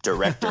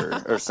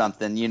director or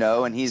something.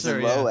 And he's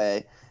in low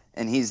A,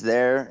 and he's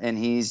there and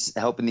he's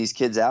helping these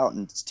kids out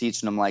and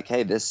teaching them like,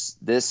 hey, this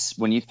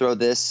when you throw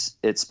this,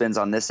 it spins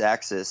on this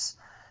axis,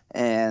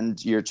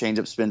 and your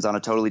changeup spins on a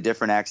totally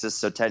different axis.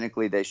 So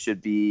technically, they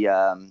should be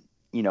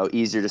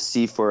easier to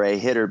see for a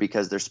hitter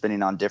because they're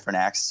spinning on different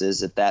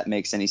axes, if that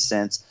makes any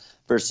sense.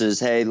 Versus,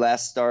 hey,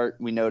 last start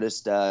we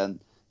noticed,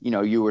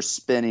 you were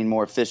spinning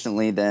more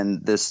efficiently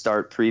than the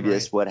start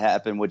previous. Right. What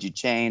happened? Would you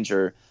change,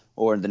 or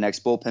the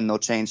next bullpen they'll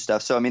change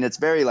stuff? So I mean, it's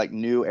very like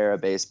new era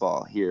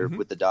baseball here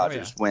with the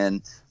Dodgers. Oh, yeah.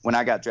 When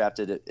I got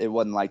drafted, it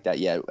wasn't like that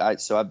yet.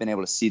 So I've been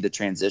able to see the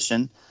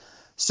transition.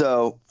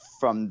 So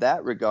from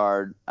that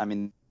regard, I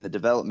mean, the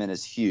development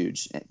is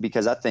huge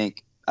because I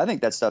think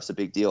that stuff's a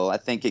big deal. I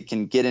think it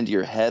can get into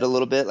your head a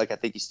little bit. Like I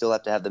think you still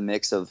have to have the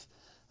mix of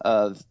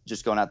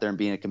just going out there and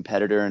being a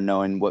competitor and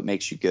knowing what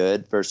makes you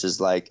good versus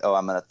like,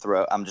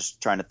 I'm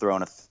just trying to throw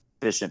an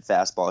efficient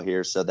fastball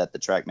here so that the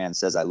TrackMan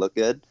says I look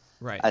good.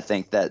 Right. I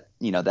think that,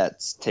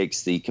 that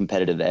takes the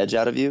competitive edge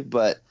out of you.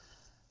 But,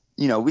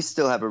 we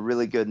still have a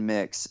really good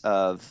mix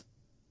of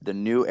the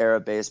new era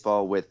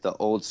baseball with the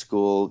old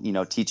school,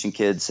 teaching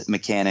kids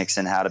mechanics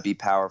and how to be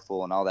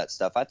powerful and all that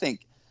stuff.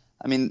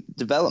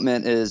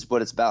 Development is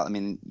what it's about. I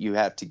mean, you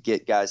have to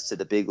get guys to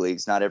the big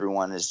leagues. Not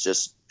everyone is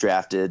just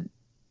drafted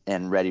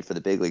and ready for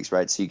the big leagues,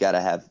 right? So you got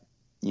to have,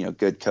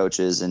 good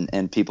coaches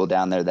and people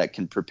down there that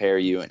can prepare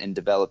you and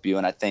develop you.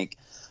 And I think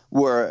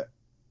we're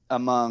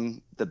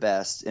among the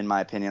best, in my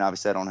opinion.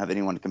 Obviously, I don't have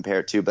anyone to compare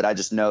it to, but I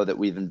just know that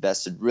we've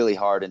invested really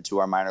hard into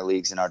our minor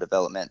leagues and our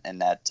development,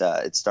 and that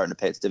it's starting to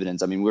pay its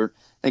dividends. I mean, I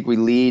think we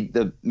lead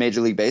the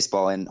Major League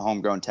Baseball in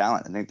homegrown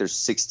talent. I think there's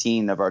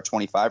 16 of our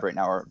 25 right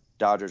now are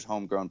Dodgers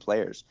homegrown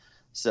players.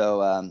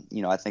 So,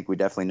 I think we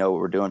definitely know what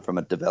we're doing from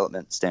a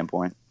development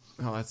standpoint.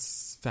 Oh,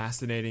 that's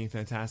fascinating,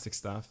 fantastic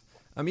stuff.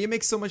 I mean, it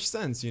makes so much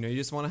sense. You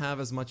just want to have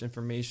as much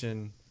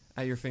information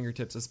at your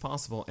fingertips as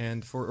possible.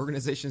 And for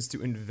organizations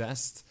to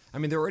invest, I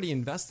mean, they're already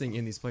investing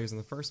in these players in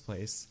the first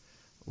place.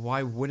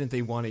 Why wouldn't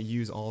they want to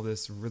use all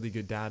this really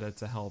good data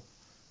to help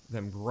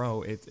them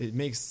grow? It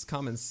makes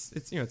common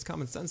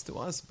sense to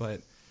us,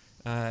 but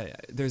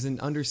there's an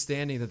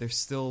understanding that there's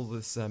still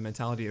this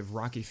mentality of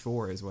Rocky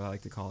IV is what I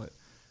like to call it.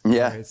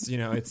 Yeah, it's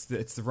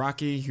the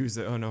Rocky who's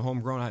on a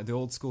homegrown, the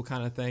old school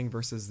kind of thing,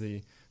 versus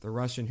the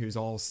Russian who's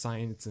all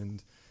science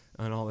and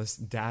all this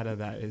data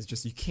that is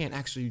just, you can't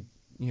actually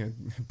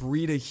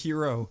breed a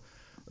hero,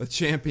 a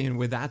champion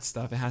with that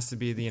stuff. It has to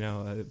be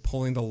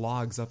pulling the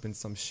logs up in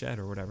some shed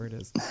or whatever it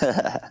is.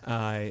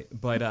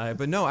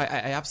 But no, I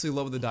absolutely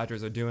love what the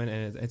Dodgers are doing,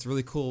 and it's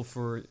really cool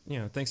for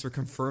thanks for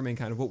confirming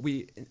kind of what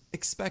we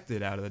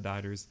expected out of the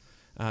Dodgers.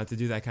 To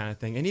do that kind of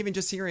thing. And even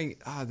just hearing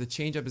the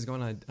changeup is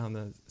going on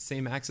the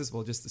same axis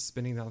while just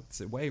spinning the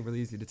opposite way, really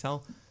easy to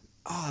tell.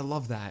 Oh, I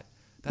love that.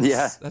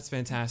 That's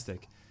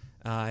fantastic.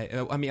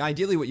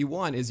 Ideally what you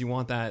want is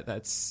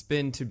that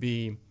spin to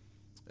be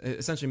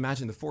essentially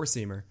matching the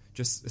four-seamer,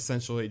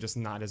 just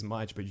not as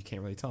much, but you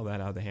can't really tell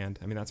that out of the hand.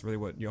 I mean, that's really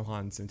what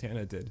Johan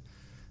Santana did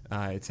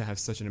to have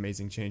such an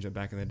amazing changeup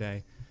back in the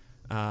day.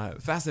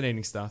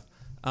 Fascinating stuff.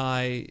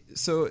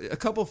 So a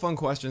couple fun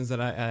questions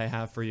that I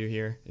have for you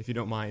here, if you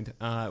don't mind.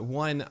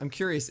 One, I'm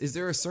curious, is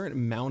there a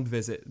certain mound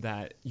visit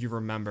that you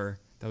remember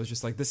that was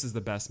just like, this is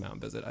the best mound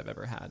visit I've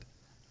ever had?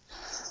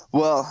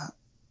 Well,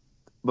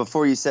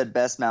 before you said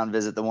best mound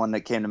visit, the one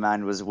that came to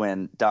mind was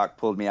when Doc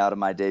pulled me out of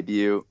my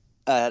debut.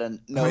 I had a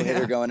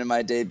no-hitter going in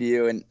my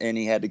debut, and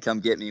he had to come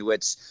get me,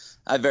 which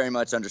I very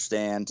much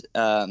understand.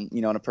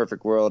 In a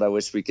perfect world, I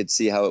wish we could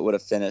see how it would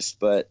have finished,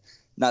 but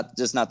not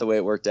the way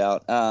it worked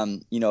out.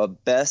 A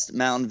best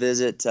mound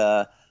visit.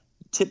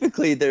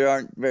 Typically, there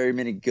aren't very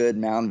many good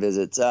mound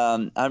visits.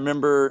 I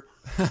remember.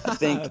 I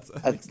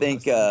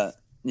think.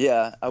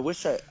 I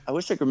wish I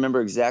could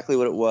remember exactly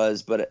what it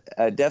was, but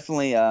I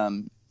definitely.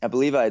 I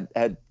believe I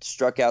had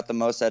struck out the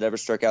most I'd ever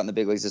struck out in the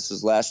big leagues. This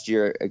was last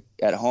year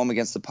at home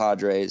against the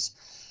Padres.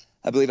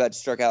 I believe I'd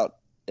struck out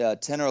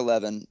 10 or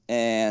 11,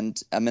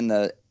 and I'm in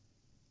the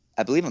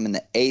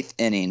 8th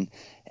inning,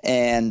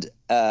 and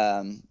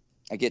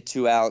I get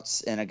 2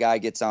 outs and a guy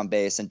gets on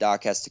base and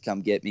Doc has to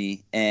come get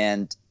me.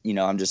 And,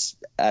 I'm just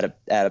at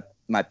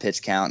my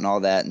pitch count and all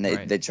that. And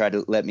they tried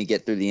to let me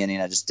get through the inning.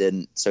 I just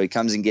didn't. So he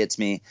comes and gets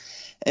me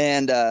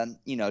and,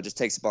 just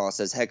takes the ball,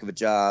 says, heck of a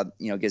job,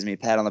 gives me a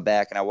pat on the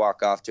back. And I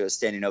walk off to a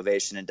standing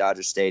ovation in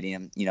Dodger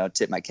Stadium,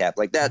 tip my cap.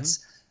 Like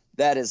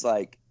that is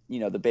like,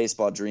 the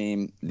baseball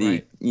dream,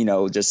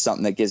 just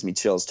something that gives me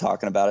chills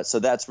talking about it. So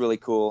that's really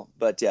cool.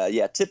 But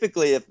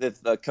typically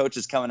if a coach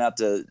is coming out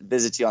to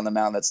visit you on the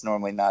mound, that's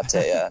normally not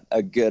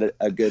a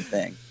good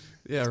thing.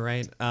 Yeah,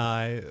 right.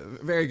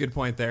 Very good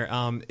point there.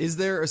 Is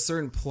there a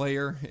certain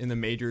player in the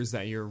majors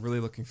that you're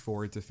really looking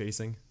forward to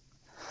facing?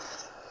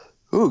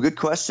 Ooh, good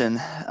question. We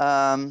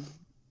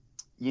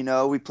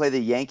play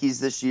the Yankees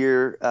this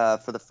year.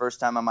 For the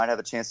first time, I might have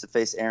a chance to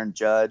face Aaron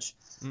Judge.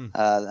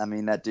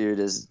 That dude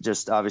is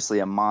just obviously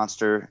a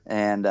monster,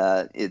 and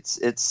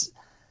it's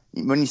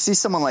when you see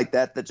someone like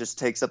that just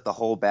takes up the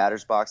whole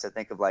batter's box. I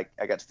think of like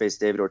I got to face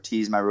David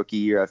Ortiz my rookie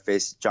year. I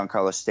faced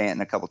Giancarlo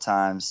Stanton a couple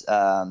times,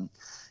 and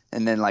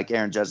then like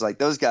Aaron Judge, like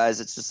those guys.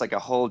 It's just like a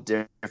whole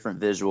different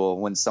visual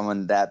when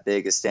someone that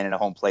big is standing at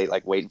home plate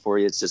like waiting for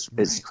you. It's just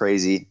it's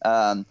crazy.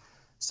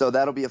 So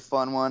that'll be a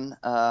fun one.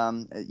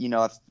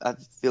 I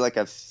feel like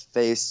I've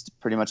faced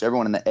pretty much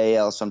everyone in the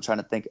AL. So I'm trying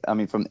to think.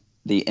 From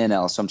the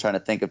NL. So I'm trying to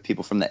think of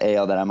people from the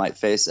AL that I might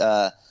face.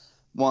 I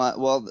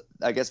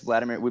guess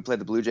Vladimir. We played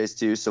the Blue Jays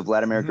too. So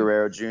Vladimir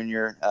Guerrero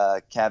Jr.,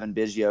 Kevin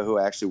Biggio, who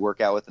I actually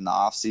work out with in the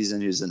off season,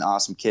 who's an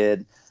awesome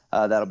kid.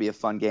 That'll be a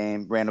fun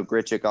game. Randall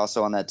Grichuk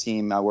also on that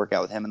team. I work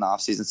out with him in the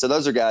off season. So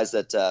those are guys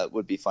that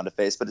would be fun to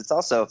face. But it's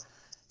also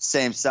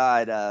same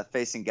side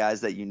facing guys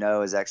that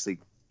is actually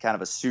kind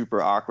of a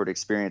super awkward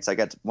experience. I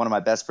got one of my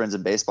best friends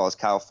in baseball is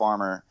Kyle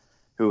Farmer,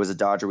 who was a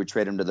Dodger. We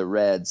traded him to the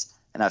Reds,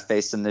 and I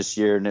faced him this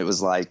year, and it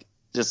was like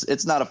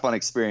it's not a fun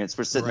experience.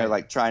 We're sitting there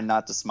like trying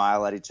not to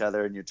smile at each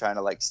other, and you're trying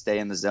to like stay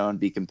in the zone,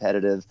 be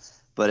competitive,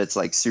 but it's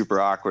like super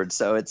awkward.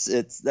 So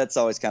that's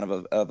always kind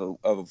of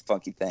a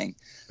funky thing.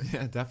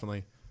 Yeah,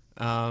 definitely.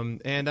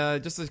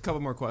 Just a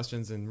couple more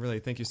questions, and really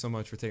thank you so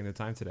much for taking the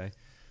time today.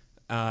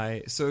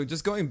 So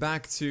just going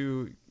back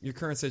to your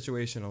current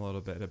situation a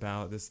little bit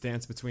about this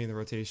dance between the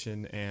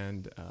rotation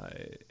and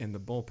the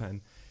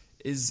bullpen,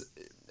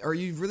 are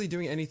you really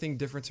doing anything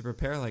different to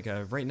prepare? Like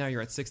right now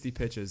you're at 60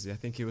 pitches. I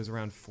think it was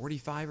around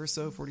 45 or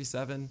so,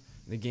 47 in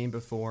the game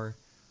before.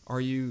 Are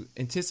you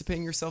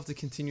anticipating yourself to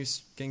continue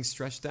getting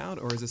stretched out,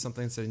 or is it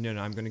something that says, no,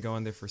 I'm going to go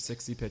in there for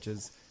 60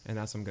 pitches, and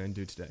that's what I'm going to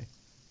do today?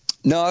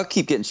 No, I'll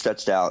keep getting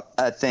stretched out.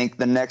 I think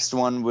the next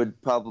one would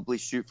probably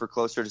shoot for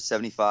closer to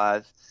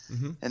 75.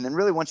 And then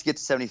really once you get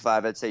to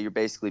 75, I'd say you're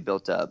basically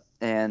built up.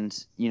 And,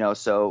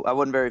 so I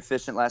wasn't very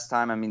efficient last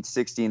time.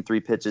 60 in 3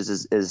 pitches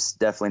is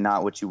definitely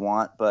not what you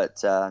want.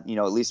 But, at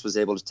least was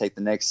able to take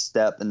the next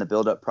step in the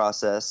build-up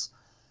process.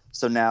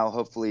 So now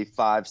hopefully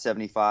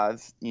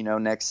 575,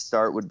 next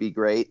start would be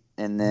great.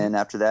 And then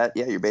after that,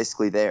 you're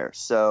basically there.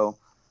 So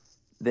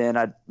then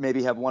I'd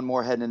maybe have one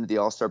more heading into the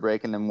All-Star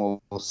break, and then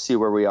we'll see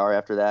where we are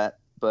after that.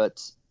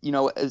 But,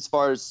 as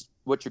far as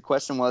what your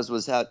question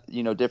was how,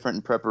 different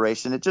in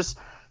preparation, it just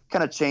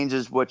kind of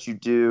changes what you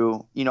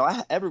do.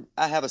 I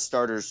have a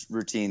starter's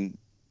routine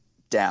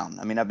down.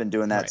 I've been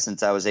doing that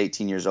since I was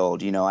 18 years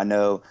old. I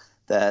know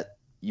that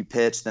you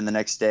pitch, then the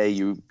next day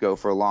you go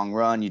for a long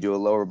run, you do a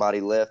lower body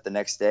lift. The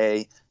next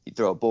day you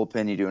throw a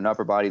bullpen, you do an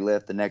upper body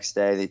lift. The next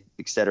day,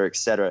 et cetera, et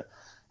cetera.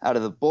 Out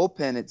of the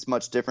bullpen, it's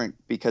much different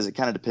because it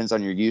kind of depends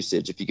on your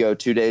usage. If you go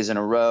 2 days in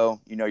a row,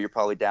 you're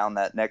probably down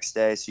that next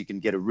day, so you can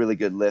get a really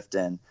good lift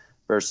in.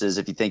 Versus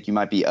if you think you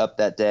might be up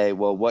that day,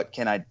 well, what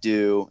can I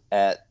do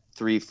at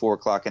 3-4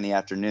 o'clock in the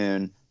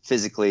afternoon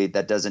physically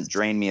that doesn't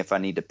drain me if I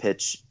need to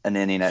pitch an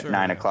inning at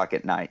 9 o'clock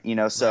at night?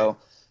 So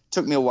it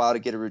took me a while to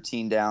get a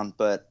routine down,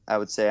 but I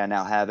would say I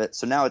now have it.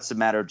 So now it's a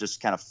matter of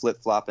just kind of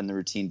flip-flopping the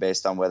routine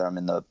based on whether I'm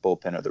in the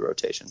bullpen or the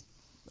rotation.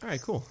 All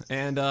right, cool.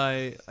 And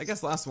I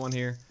guess last one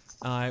here.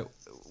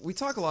 We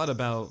talk a lot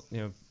about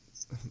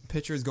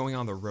pitchers going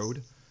on the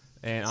road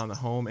and on the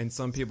home, and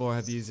some people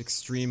have these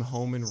extreme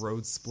home and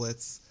road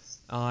splits.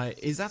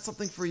 Is that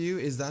something for you?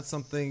 Is that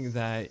something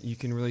that you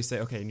can really say,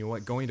 okay, you know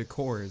what, going to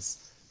Coors,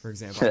 for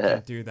example, I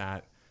can't do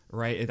that,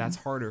 right? That's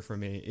harder for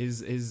me.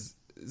 Is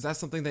that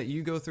something that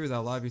you go through, that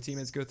a lot of your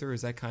teammates go through, or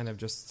is that kind of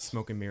just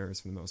smoke and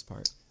mirrors for the most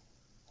part?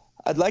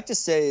 I'd like to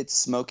say it's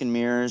smoke and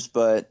mirrors,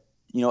 but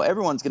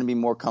everyone's going to be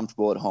more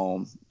comfortable at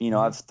home.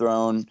 I've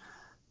thrown,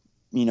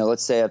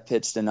 let's say I've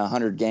pitched in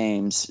 100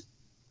 games,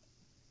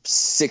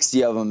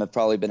 60 of them have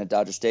probably been at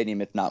Dodger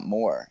Stadium, if not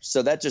more.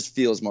 So that just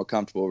feels more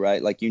comfortable,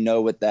 right? Like,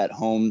 what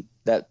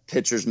that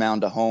pitcher's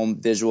mound to home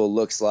visual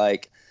looks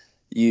like.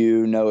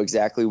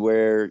 Exactly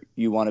where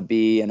you want to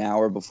be an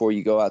hour before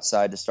you go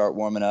outside to start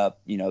warming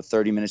up.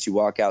 30 minutes you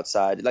walk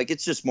outside. Like,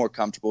 it's just more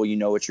comfortable. You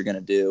know what you're going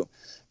to do.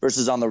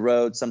 Versus on the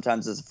road,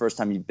 sometimes it's the first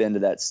time you've been to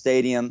that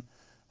stadium.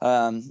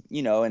 And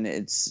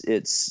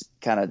it's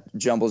kind of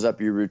jumbles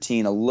up your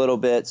routine a little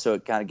bit, so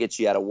it kind of gets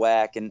you out of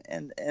whack.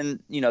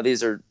 And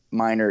these are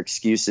minor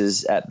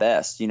excuses at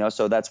best,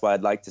 so that's why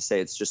I'd like to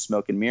say it's just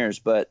smoke and mirrors.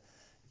 But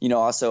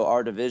also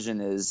our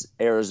division is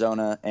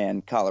Arizona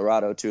and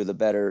Colorado, two of the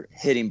better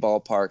hitting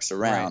ballparks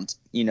around.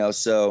 Right.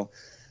 So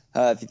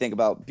if you think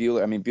about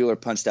Buehler, Buehler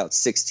punched out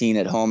 16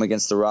 at home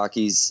against the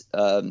Rockies,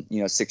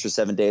 6 or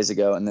 7 days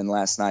ago, and then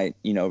last night,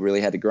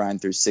 really had to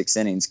grind through 6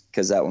 innings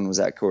because that one was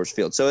at Coors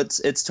Field. So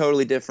it's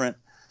totally different.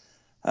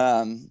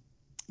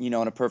 In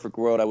a perfect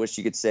world, I wish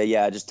you could say,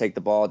 yeah, just take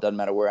the ball. It doesn't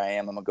matter where I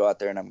am. I'm going to go out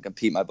there and I'm going to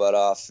compete my butt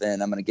off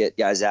and I'm going to get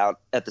guys out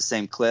at the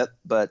same clip.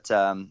 But,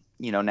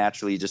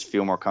 naturally you just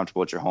feel more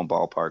comfortable at your home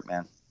ballpark,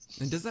 man.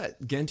 And does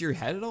that get into your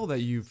head at all that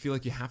you feel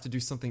like you have to do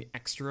something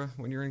extra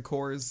when you're in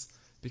Coors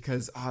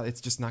because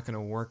it's just not going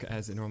to work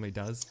as it normally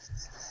does?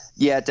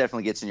 Yeah, it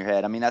definitely gets in your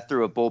head. I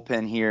threw a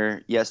bullpen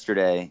here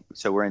yesterday.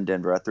 So we're in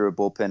Denver. I threw a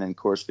bullpen in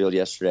Coors Field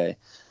yesterday.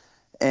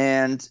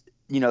 And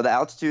the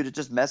altitude, it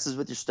just messes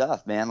with your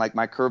stuff, man. Like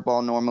my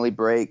curveball normally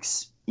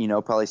breaks,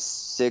 probably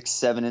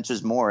 6-7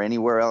 inches more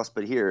anywhere else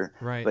but here.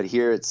 Right. But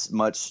here it's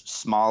much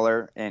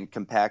smaller and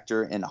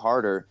compactor and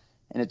harder.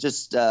 And it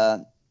just,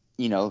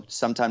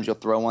 sometimes you'll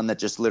throw one that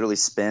just literally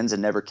spins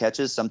and never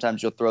catches.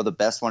 Sometimes you'll throw the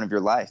best one of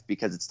your life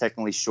because it's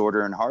technically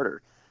shorter and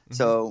harder. Mm-hmm.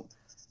 So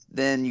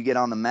then you get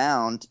on the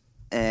mound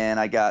and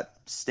I got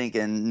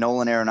stinking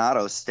Nolan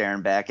Arenado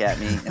staring back at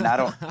me. And I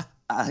don't...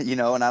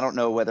 and I don't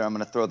know whether I'm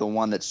going to throw the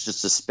one that's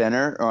just a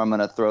spinner or I'm going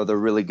to throw the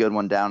really good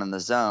one down in the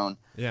zone.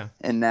 Yeah.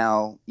 And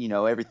now,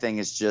 everything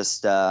is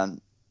just a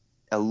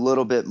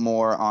little bit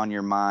more on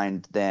your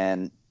mind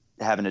than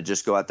having to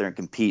just go out there and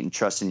compete and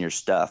trust in your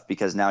stuff,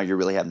 because now you're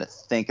really having to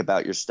think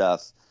about your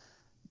stuff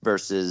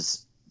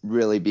versus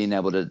really being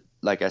able to,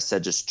 like I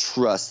said, just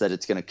trust that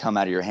it's going to come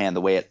out of your hand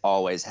the way it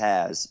always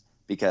has,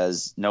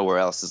 because nowhere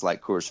else is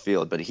like Coors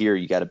Field. But here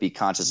you got to be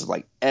conscious of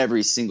like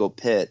every single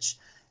pitch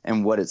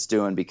and what it's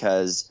doing,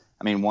 because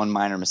one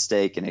minor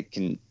mistake and it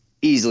can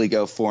easily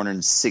go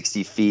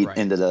 460 feet right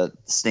into the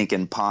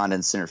stinking pond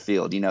in center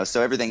field,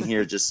 so everything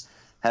here just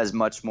has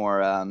much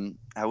more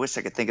I wish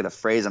I could think of the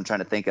phrase I'm trying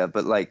to think of,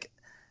 but like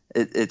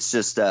it's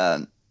just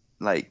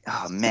like,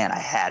 oh man, I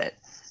had it.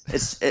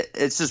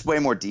 It's just way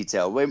more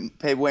detail.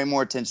 Pay way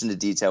more attention to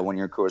detail when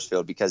you're in Coors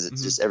Field, because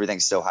it's just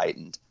everything's so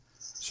heightened.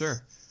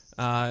 Sure.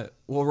 Well,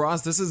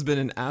 Ross, this has been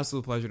an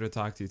absolute pleasure to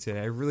talk to you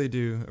today. I really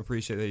do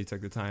appreciate that you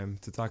took the time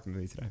to talk to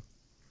me today.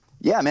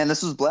 Yeah, man,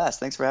 this was a blast.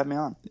 Thanks for having me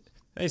on.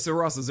 Hey, so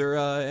Ross, is there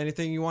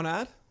anything you want to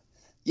add?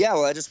 Yeah,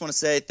 well, I just want to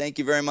say thank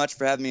you very much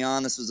for having me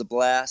on. This was a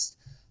blast.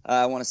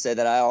 I want to say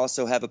that I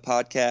also have a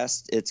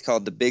podcast. It's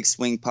called The Big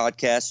Swing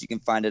Podcast. You can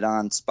find it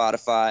on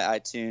Spotify,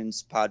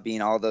 iTunes,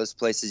 Podbean, all those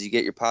places you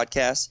get your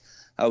podcasts.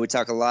 We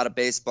talk a lot of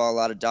baseball, a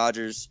lot of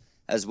Dodgers,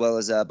 as well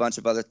as a bunch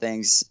of other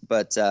things.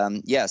 But,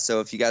 so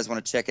if you guys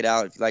want to check it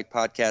out, if you like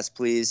podcasts,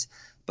 please.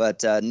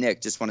 But,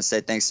 Nick, just want to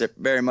say thanks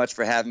very much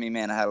for having me,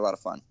 man. I had a lot of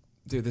fun.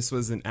 Dude, this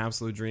was an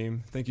absolute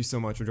dream. Thank you so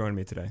much for joining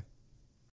me today.